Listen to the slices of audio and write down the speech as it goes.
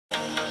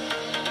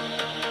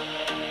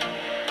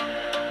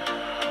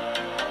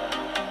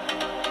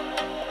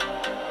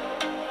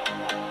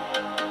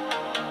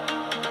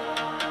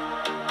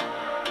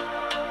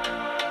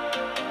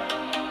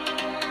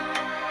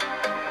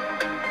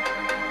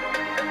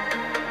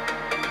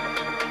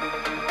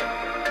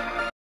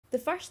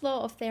first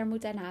law of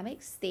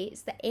thermodynamics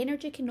states that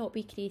energy cannot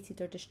be created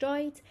or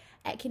destroyed,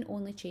 it can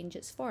only change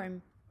its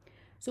form.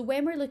 So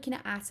when we're looking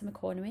at atom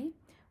economy,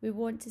 we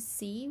want to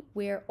see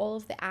where all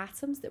of the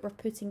atoms that we're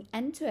putting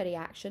into a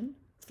reaction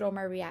from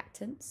our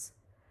reactants,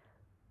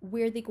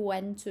 where they go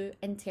into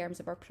in terms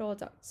of our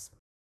products.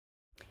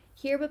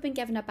 Here we've been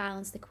given a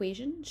balanced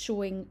equation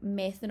showing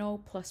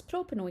methanol plus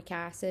propanoic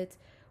acid,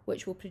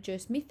 which will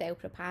produce methyl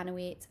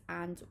propanoate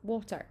and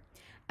water,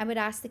 and we're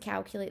asked to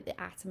calculate the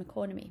atom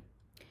economy.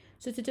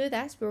 So to do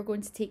this, we're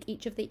going to take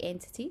each of the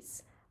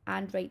entities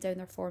and write down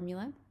their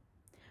formula.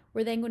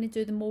 We're then going to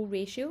do the mole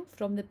ratio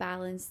from the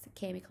balanced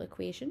chemical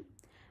equation,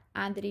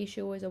 and the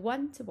ratio is a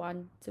 1 to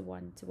 1 to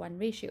 1 to 1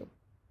 ratio.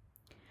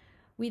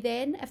 We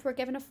then, if we're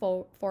given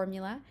a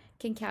formula,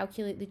 can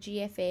calculate the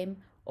GFM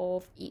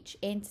of each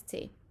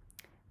entity.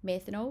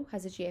 Methanol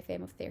has a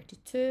GFM of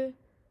 32,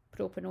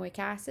 propanoic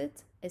acid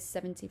is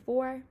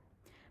 74,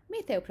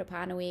 methyl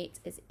propanoate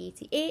is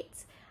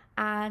 88,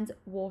 and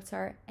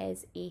water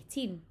is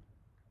 18.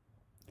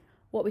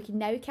 What we can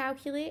now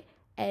calculate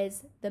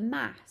is the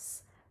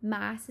mass.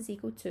 Mass is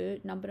equal to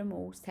number of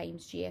moles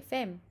times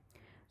GFM.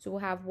 So we'll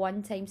have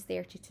 1 times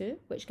 32,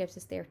 which gives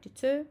us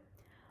 32,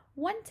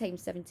 1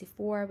 times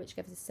 74, which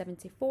gives us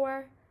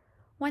 74,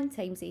 1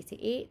 times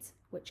 88,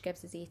 which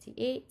gives us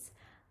 88,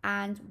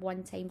 and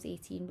 1 times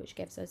 18, which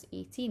gives us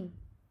 18.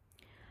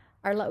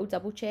 Our little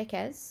double check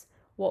is,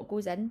 what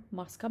goes in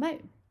must come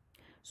out.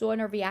 So on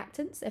our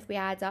reactants, if we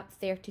add up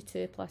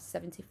 32 plus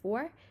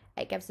 74,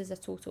 it gives us a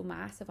total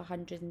mass of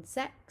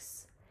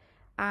 106.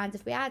 And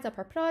if we add up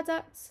our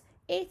products,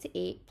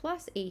 88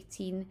 plus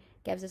 18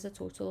 gives us a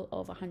total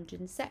of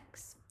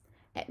 106.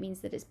 It means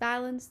that it's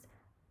balanced.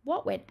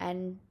 What went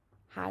in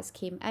has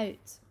came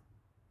out.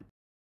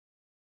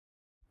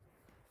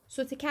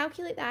 So to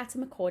calculate the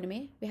atom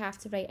economy, we have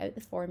to write out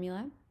the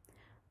formula,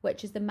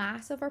 which is the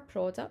mass of our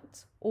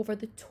product over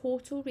the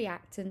total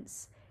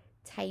reactants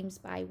times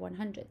by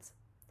 100.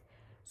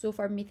 So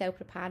for methyl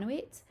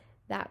propanoate,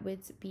 that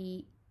would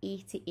be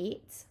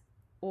 88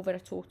 over a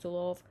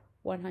total of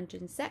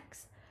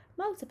 106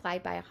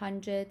 multiplied by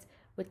 100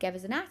 would give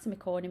us an atom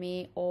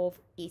economy of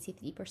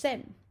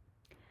 83%.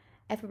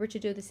 If we were to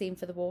do the same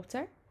for the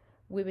water,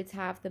 we would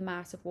have the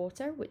mass of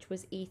water, which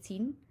was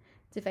 18,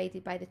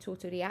 divided by the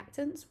total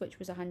reactants, which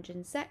was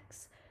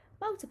 106,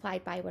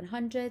 multiplied by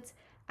 100,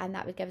 and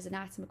that would give us an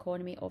atom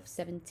economy of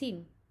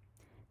 17.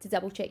 To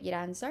double check your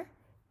answer,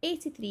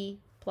 83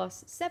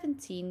 plus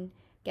 17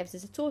 gives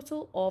us a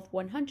total of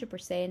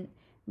 100%,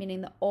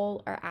 meaning that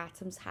all our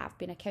atoms have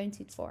been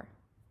accounted for.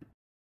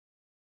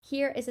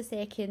 Here is a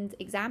second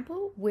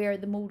example where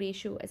the mole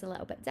ratio is a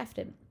little bit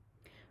different.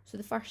 So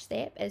the first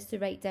step is to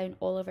write down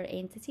all of our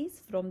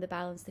entities from the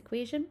balanced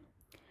equation,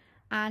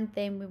 and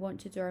then we want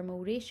to do our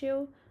mole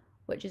ratio,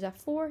 which is a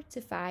 4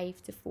 to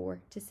 5 to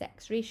 4 to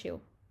 6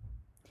 ratio.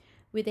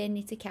 We then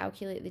need to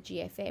calculate the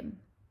GFM.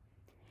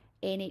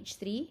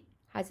 NH3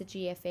 has a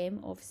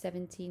GFM of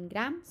 17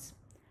 grams,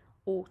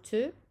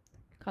 O2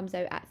 comes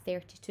out at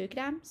 32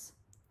 grams,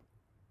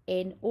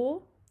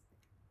 NO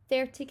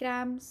 30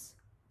 grams,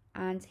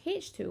 and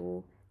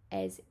H2O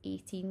is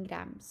 18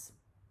 grams.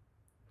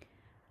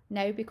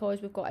 Now,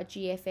 because we've got a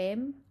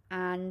GFM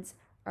and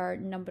our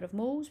number of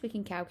moles, we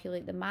can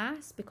calculate the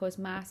mass, because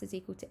mass is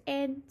equal to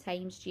N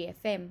times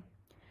GFM.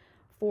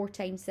 4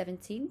 times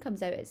 17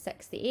 comes out at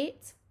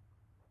 68.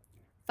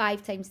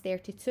 5 times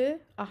 32,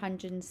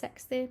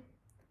 160.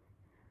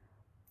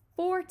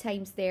 4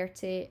 times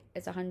 30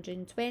 is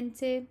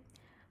 120.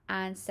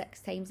 And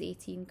 6 times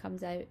 18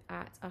 comes out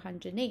at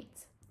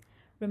 108.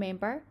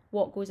 Remember,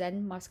 what goes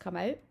in must come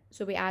out.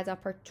 So we add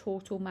up our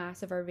total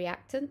mass of our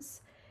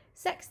reactants.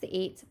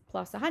 68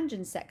 plus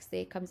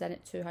 160 comes in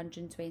at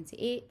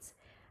 228,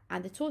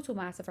 and the total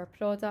mass of our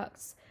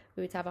products,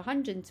 we would have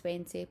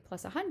 120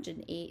 plus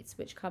 108,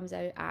 which comes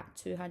out at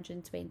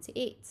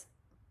 228.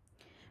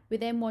 We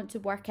then want to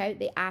work out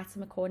the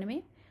atom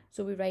economy,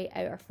 so we write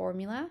out our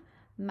formula,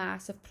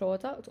 mass of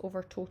product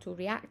over total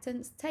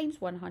reactants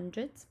times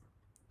 100.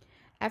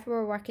 If we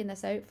were working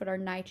this out for our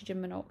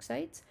nitrogen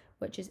monoxide,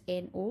 which is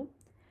NO,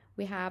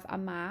 we have a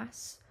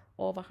mass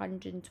of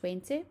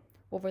 120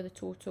 over the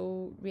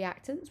total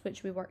reactants,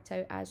 which we worked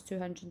out as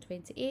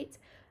 228,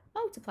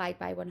 multiplied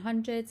by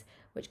 100,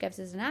 which gives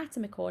us an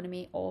atom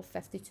economy of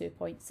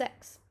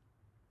 52.6.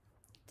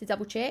 To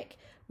double check,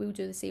 we'll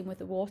do the same with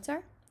the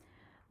water.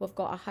 We've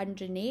got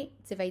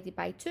 108 divided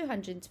by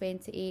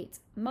 228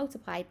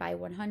 multiplied by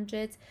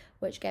 100,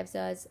 which gives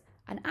us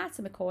an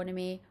atom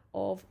economy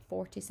of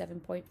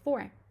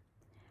 47.4.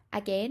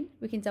 Again,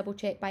 we can double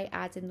check by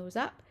adding those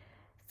up.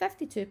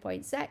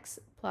 52.6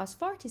 plus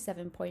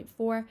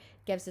 47.4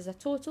 gives us a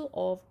total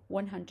of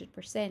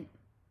 100%.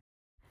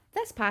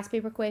 This past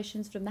paper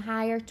questions from the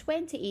Higher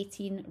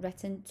 2018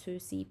 written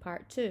 2C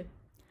Part 2.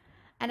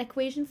 An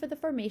equation for the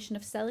formation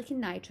of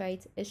silicon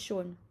nitride is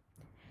shown.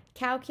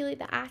 Calculate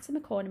the atom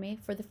economy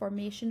for the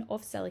formation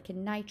of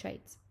silicon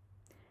nitride.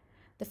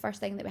 The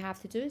first thing that we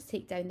have to do is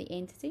take down the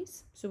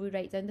entities, so we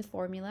write down the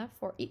formula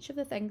for each of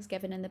the things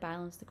given in the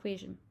balanced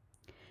equation.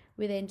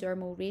 We then do our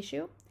mole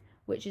ratio,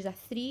 which is a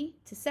 3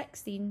 to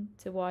 16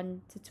 to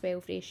 1 to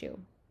 12 ratio.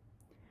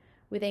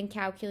 We then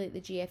calculate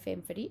the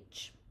GFM for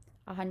each,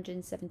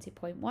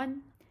 170.1,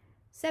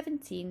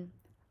 17,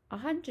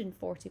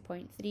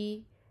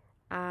 140.3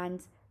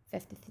 and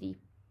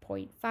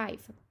 53.5.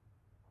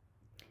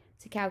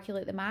 To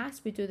calculate the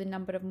mass, we do the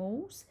number of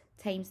moles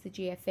times the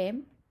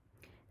GFM.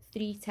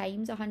 3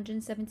 times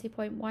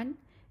 170.1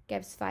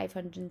 gives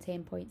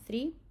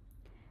 510.3.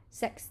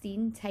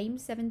 16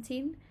 times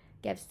 17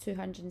 gives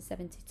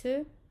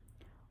 272.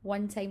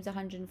 1 times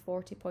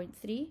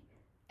 140.3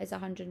 is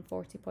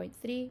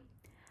 140.3.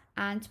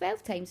 And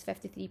 12 times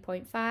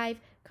 53.5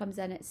 comes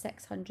in at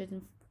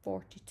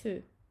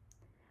 642.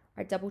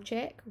 Our double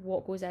check,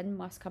 what goes in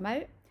must come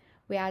out.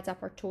 We add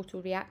up our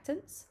total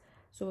reactants.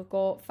 So we've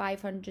got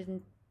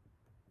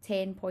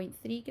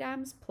 510.3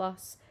 grams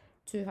plus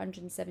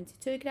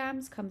 272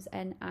 grams comes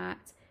in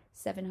at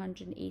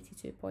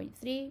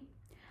 782.3.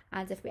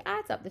 And if we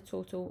add up the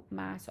total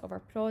mass of our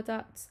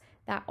products,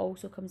 that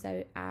also comes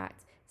out at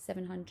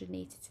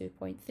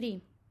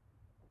 782.3.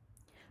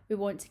 We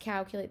want to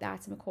calculate the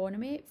atom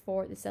economy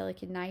for the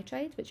silicon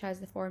nitride, which has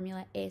the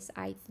formula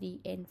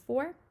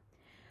Si3N4.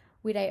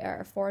 We write out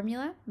our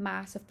formula,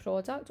 mass of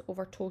product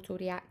over total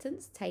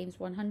reactants times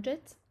 100.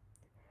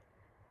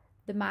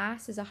 The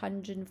mass is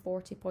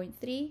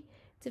 140.3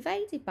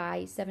 divided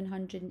by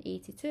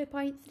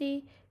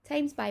 782.3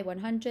 times by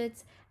 100,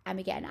 and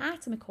we get an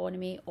atom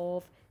economy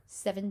of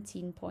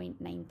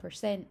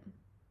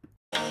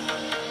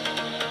 17.9%.